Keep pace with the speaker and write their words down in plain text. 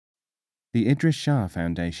The Idries Shah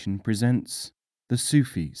Foundation presents The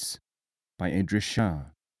Sufis by Idries Shah.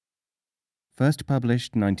 First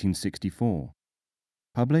published 1964.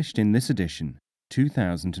 Published in this edition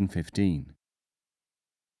 2015.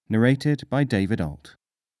 Narrated by David Ault.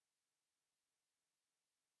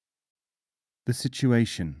 The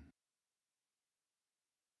situation.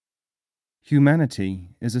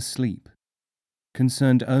 Humanity is asleep,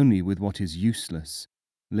 concerned only with what is useless,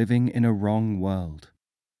 living in a wrong world.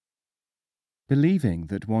 Believing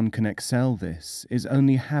that one can excel this is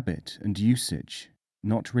only habit and usage,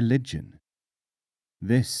 not religion.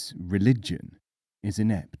 This religion is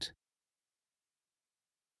inept.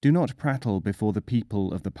 Do not prattle before the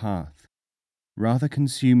people of the path. Rather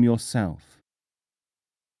consume yourself.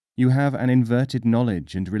 You have an inverted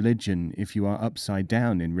knowledge and religion if you are upside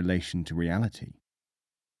down in relation to reality.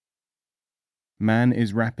 Man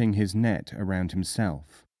is wrapping his net around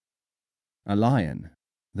himself. A lion,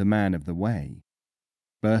 the man of the way,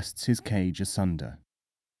 bursts his cage asunder.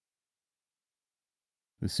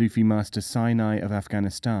 The Sufi master Sinai of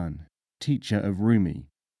Afghanistan, teacher of Rumi,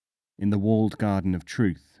 in the Walled Garden of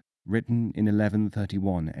Truth, written in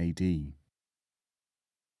 1131 AD.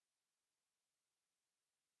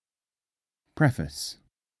 Preface.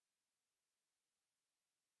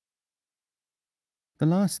 The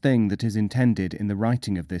last thing that is intended in the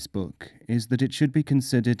writing of this book is that it should be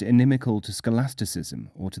considered inimical to scholasticism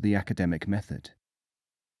or to the academic method.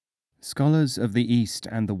 Scholars of the East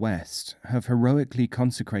and the West have heroically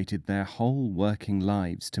consecrated their whole working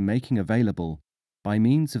lives to making available, by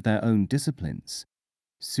means of their own disciplines,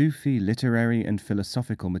 Sufi literary and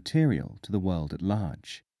philosophical material to the world at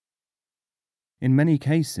large. In many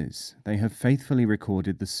cases, they have faithfully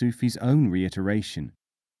recorded the Sufis' own reiteration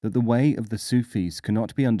that the way of the Sufis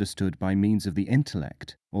cannot be understood by means of the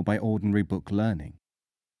intellect or by ordinary book learning.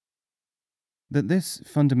 That this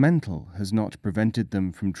fundamental has not prevented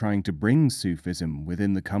them from trying to bring Sufism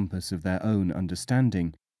within the compass of their own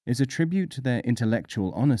understanding is a tribute to their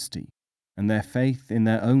intellectual honesty and their faith in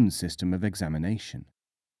their own system of examination.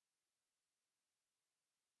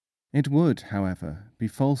 It would, however, be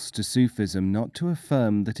false to Sufism not to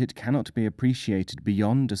affirm that it cannot be appreciated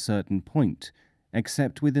beyond a certain point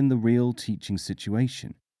except within the real teaching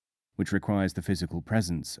situation, which requires the physical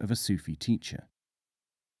presence of a Sufi teacher.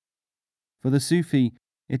 For the Sufi,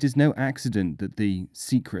 it is no accident that the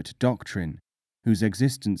secret doctrine, whose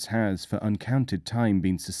existence has for uncounted time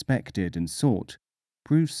been suspected and sought,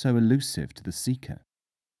 proves so elusive to the seeker.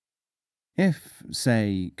 If,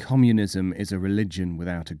 say, communism is a religion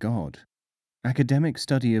without a god, academic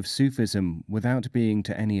study of Sufism without being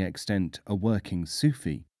to any extent a working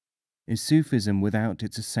Sufi is Sufism without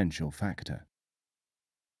its essential factor.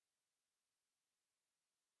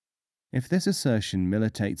 If this assertion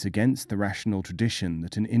militates against the rational tradition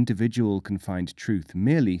that an individual can find truth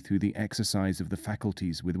merely through the exercise of the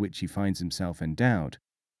faculties with which he finds himself endowed,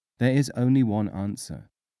 there is only one answer.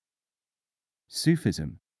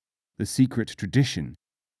 Sufism, the secret tradition,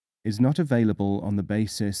 is not available on the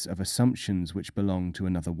basis of assumptions which belong to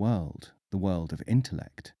another world, the world of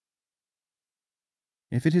intellect.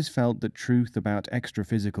 If it is felt that truth about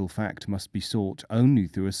extra-physical fact must be sought only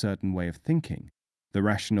through a certain way of thinking, the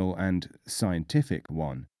rational and scientific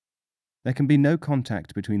one, there can be no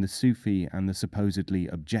contact between the Sufi and the supposedly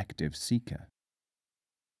objective seeker.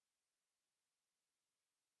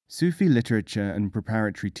 Sufi literature and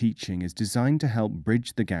preparatory teaching is designed to help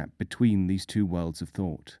bridge the gap between these two worlds of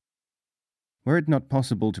thought. Were it not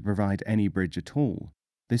possible to provide any bridge at all,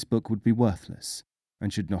 this book would be worthless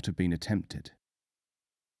and should not have been attempted.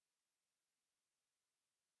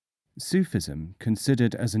 Sufism,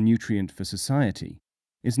 considered as a nutrient for society,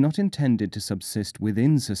 is not intended to subsist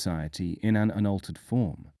within society in an unaltered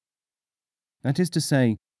form. That is to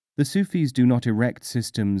say, the Sufis do not erect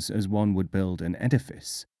systems as one would build an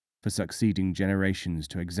edifice for succeeding generations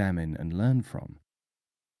to examine and learn from.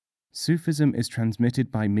 Sufism is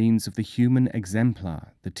transmitted by means of the human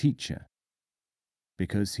exemplar, the teacher.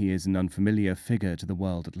 Because he is an unfamiliar figure to the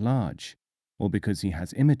world at large, or because he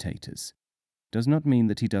has imitators, does not mean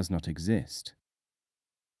that he does not exist.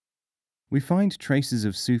 We find traces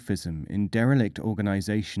of Sufism in derelict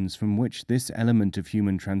organizations from which this element of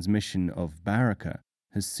human transmission of baraka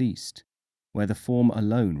has ceased, where the form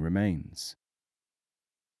alone remains.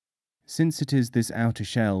 Since it is this outer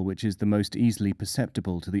shell which is the most easily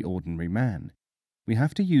perceptible to the ordinary man, we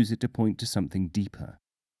have to use it to point to something deeper.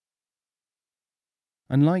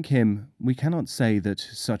 Unlike him, we cannot say that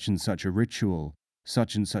such and such a ritual,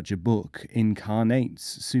 such and such a book incarnates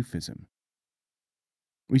Sufism.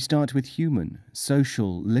 We start with human,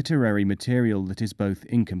 social, literary material that is both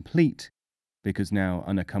incomplete because now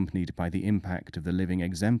unaccompanied by the impact of the living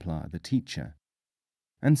exemplar, the teacher,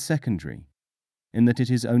 and secondary, in that it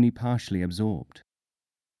is only partially absorbed.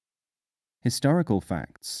 Historical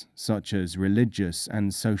facts, such as religious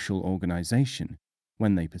and social organization,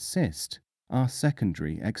 when they persist, are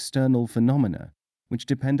secondary, external phenomena which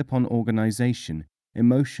depend upon organization,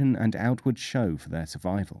 emotion, and outward show for their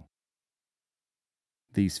survival.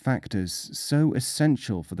 These factors, so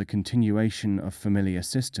essential for the continuation of familiar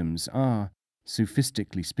systems, are,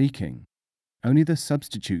 sophistically speaking, only the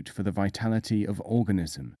substitute for the vitality of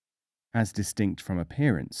organism, as distinct from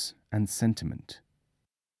appearance and sentiment.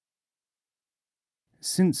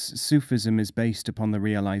 Since Sufism is based upon the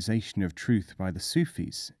realization of truth by the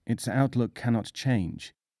Sufis, its outlook cannot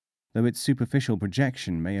change, though its superficial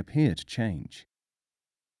projection may appear to change.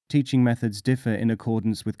 Teaching methods differ in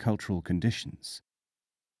accordance with cultural conditions.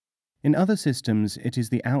 In other systems, it is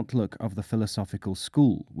the outlook of the philosophical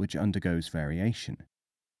school which undergoes variation.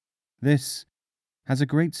 This has a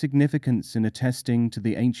great significance in attesting to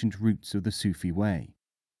the ancient roots of the Sufi way.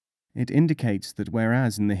 It indicates that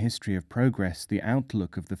whereas in the history of progress the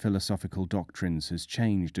outlook of the philosophical doctrines has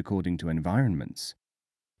changed according to environments,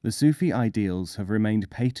 the Sufi ideals have remained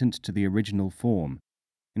patent to the original form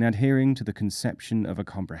in adhering to the conception of a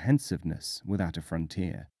comprehensiveness without a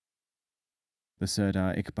frontier. The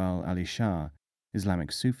Sardar Iqbal Ali Shah,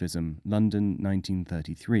 Islamic Sufism, London,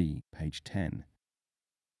 1933, page 10.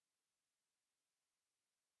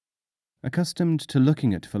 Accustomed to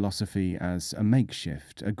looking at philosophy as a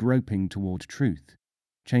makeshift, a groping toward truth,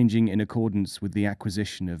 changing in accordance with the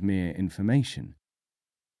acquisition of mere information,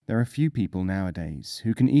 there are few people nowadays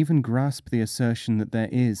who can even grasp the assertion that there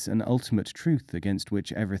is an ultimate truth against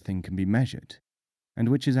which everything can be measured, and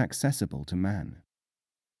which is accessible to man.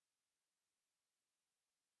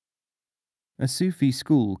 A Sufi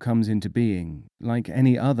school comes into being, like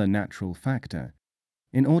any other natural factor,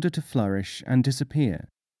 in order to flourish and disappear,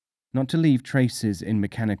 not to leave traces in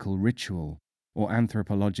mechanical ritual or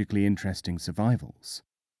anthropologically interesting survivals.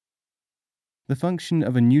 The function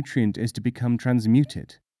of a nutrient is to become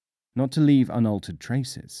transmuted, not to leave unaltered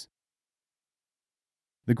traces.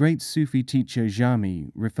 The great Sufi teacher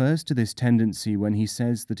Jami refers to this tendency when he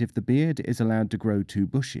says that if the beard is allowed to grow too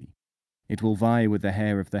bushy, it will vie with the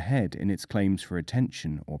hair of the head in its claims for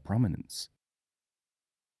attention or prominence.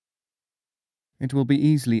 It will be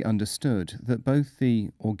easily understood that both the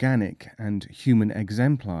organic and human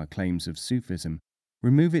exemplar claims of Sufism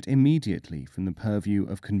remove it immediately from the purview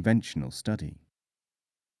of conventional study.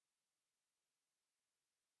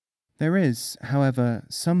 There is, however,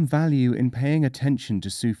 some value in paying attention to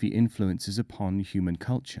Sufi influences upon human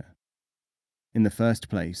culture. In the first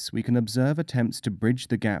place, we can observe attempts to bridge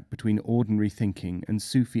the gap between ordinary thinking and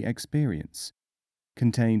Sufi experience,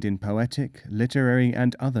 contained in poetic, literary,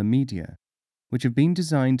 and other media, which have been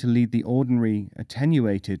designed to lead the ordinary,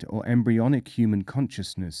 attenuated, or embryonic human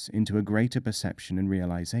consciousness into a greater perception and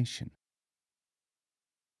realization.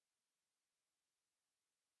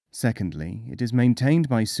 Secondly, it is maintained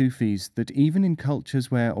by Sufis that even in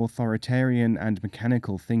cultures where authoritarian and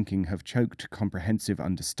mechanical thinking have choked comprehensive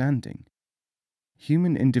understanding,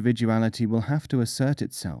 human individuality will have to assert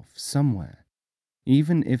itself somewhere,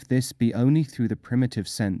 even if this be only through the primitive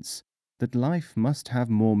sense that life must have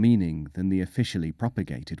more meaning than the officially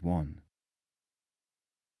propagated one.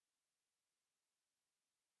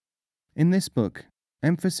 In this book,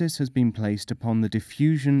 emphasis has been placed upon the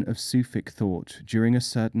diffusion of Sufic thought during a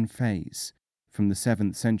certain phase, from the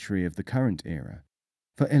 7th century of the current era,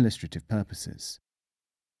 for illustrative purposes.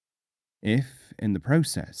 If, in the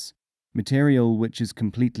process, material which is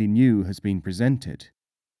completely new has been presented,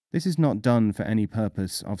 this is not done for any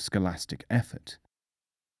purpose of scholastic effort.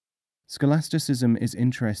 Scholasticism is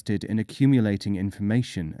interested in accumulating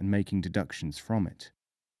information and making deductions from it.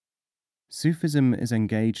 Sufism is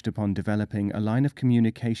engaged upon developing a line of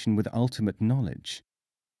communication with ultimate knowledge,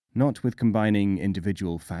 not with combining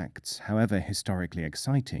individual facts, however historically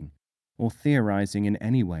exciting, or theorizing in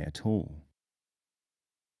any way at all.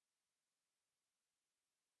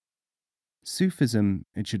 Sufism,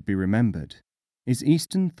 it should be remembered, is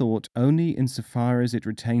Eastern thought only insofar as it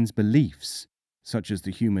retains beliefs, such as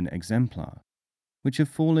the human exemplar, which have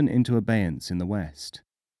fallen into abeyance in the West.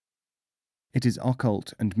 It is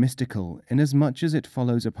occult and mystical inasmuch as it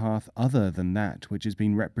follows a path other than that which has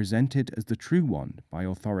been represented as the true one by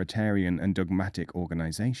authoritarian and dogmatic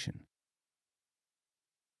organization.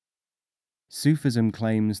 Sufism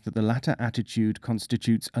claims that the latter attitude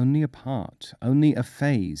constitutes only a part, only a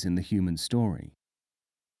phase in the human story.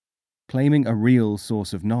 Claiming a real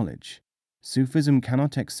source of knowledge, Sufism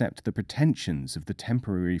cannot accept the pretensions of the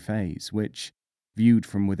temporary phase which, viewed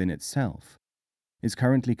from within itself, is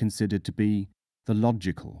currently considered to be the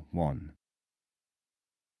logical one.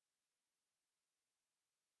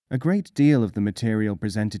 A great deal of the material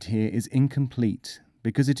presented here is incomplete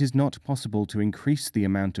because it is not possible to increase the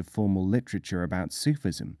amount of formal literature about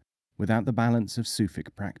Sufism without the balance of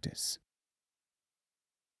Sufic practice.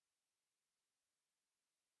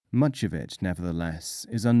 Much of it, nevertheless,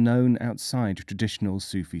 is unknown outside traditional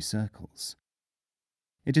Sufi circles.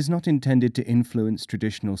 It is not intended to influence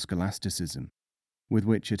traditional scholasticism, with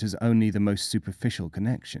which it has only the most superficial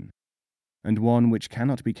connection, and one which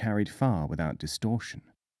cannot be carried far without distortion.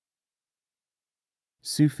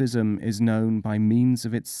 Sufism is known by means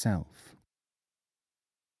of itself.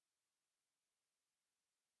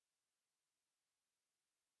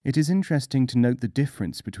 It is interesting to note the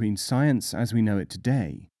difference between science as we know it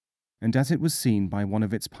today and as it was seen by one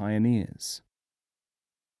of its pioneers.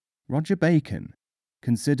 Roger Bacon,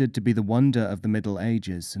 considered to be the wonder of the Middle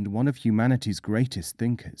Ages and one of humanity's greatest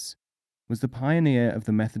thinkers, was the pioneer of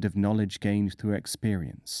the method of knowledge gained through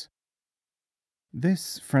experience.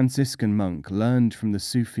 This Franciscan monk learned from the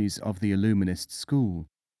Sufis of the Illuminist school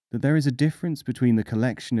that there is a difference between the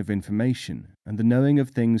collection of information and the knowing of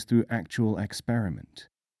things through actual experiment.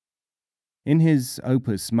 In his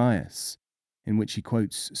Opus Maius, in which he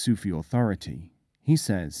quotes Sufi authority, he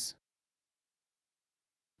says,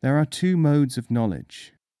 "There are two modes of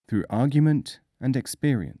knowledge, through argument and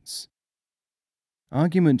experience.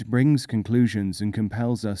 Argument brings conclusions and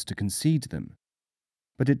compels us to concede them,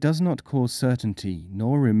 but it does not cause certainty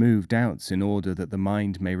nor remove doubts in order that the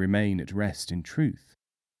mind may remain at rest in truth,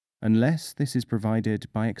 unless this is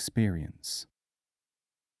provided by experience."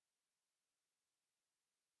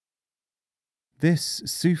 This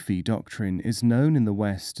Sufi doctrine is known in the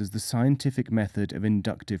West as the scientific method of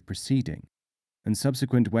inductive proceeding, and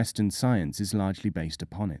subsequent Western science is largely based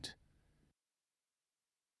upon it.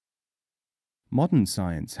 Modern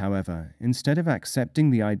science, however, instead of accepting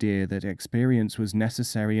the idea that experience was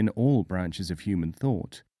necessary in all branches of human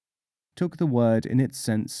thought, took the word in its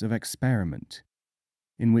sense of experiment,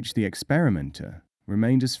 in which the experimenter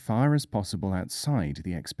remained as far as possible outside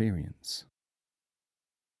the experience.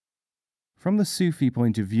 From the Sufi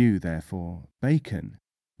point of view, therefore, Bacon,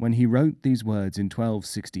 when he wrote these words in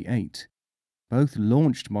 1268, both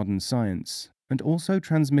launched modern science and also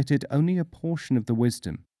transmitted only a portion of the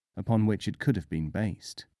wisdom upon which it could have been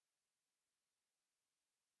based.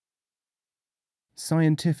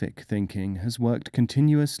 Scientific thinking has worked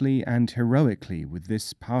continuously and heroically with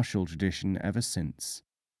this partial tradition ever since.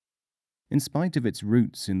 In spite of its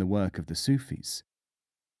roots in the work of the Sufis,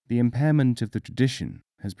 the impairment of the tradition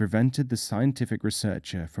has prevented the scientific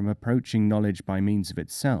researcher from approaching knowledge by means of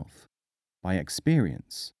itself, by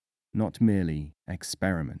experience, not merely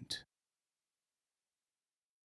experiment.